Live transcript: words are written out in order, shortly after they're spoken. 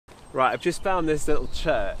Right, I've just found this little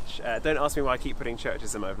church. Don't ask me why I keep putting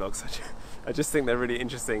churches in my vlogs. I just think they're really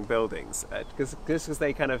interesting buildings because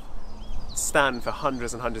they kind of stand for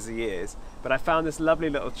hundreds and hundreds of years. But I found this lovely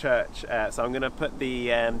little church, so I'm going to put the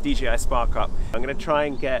DJI Spark up. I'm going to try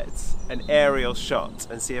and get an aerial shot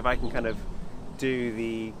and see if I can kind of do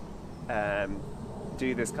the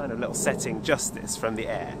do this kind of little setting justice from the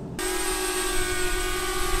air.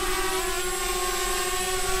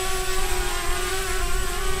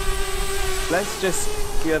 Let's just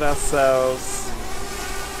get ourselves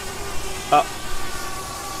up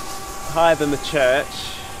higher than the church.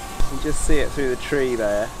 You can just see it through the tree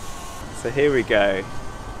there. So here we go.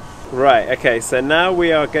 Right, okay, so now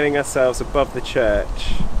we are getting ourselves above the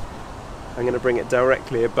church. I'm going to bring it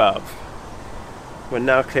directly above. We're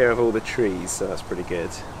now clear of all the trees, so that's pretty good.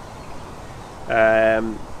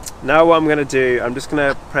 Now what I'm going to do, I'm just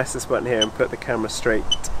going to press this button here and put the camera straight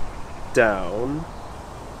down.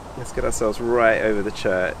 Let's get ourselves right over the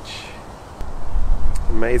church.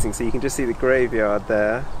 Amazing, so you can just see the graveyard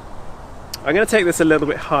there. I'm going to take this a little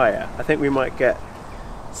bit higher. I think we might get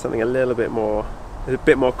something a little bit more, a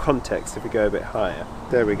bit more context if we go a bit higher.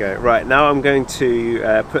 There we go. Right, now I'm going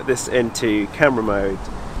to put this into camera mode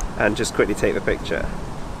and just quickly take the picture.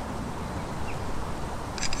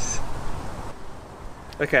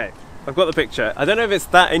 Okay, I've got the picture. I don't know if it's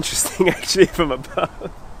that interesting actually from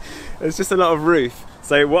above. There's just a lot of roof.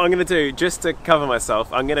 So what I'm going to do, just to cover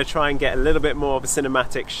myself, I'm going to try and get a little bit more of a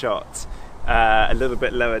cinematic shot, a little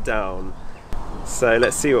bit lower down. So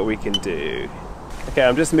let's see what we can do. Okay,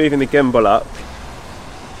 I'm just moving the gimbal up.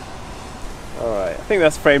 Alright, I think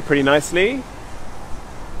that's framed pretty nicely.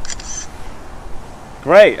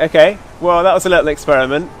 Great, okay. Well, that was a little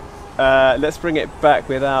experiment. Let's bring it back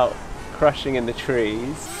without crushing in the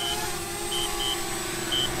trees.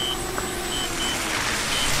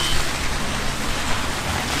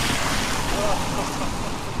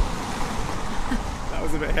 That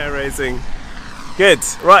was a bit hair-raising. Good.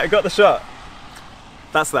 Right, I got the shot.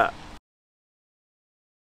 That's that.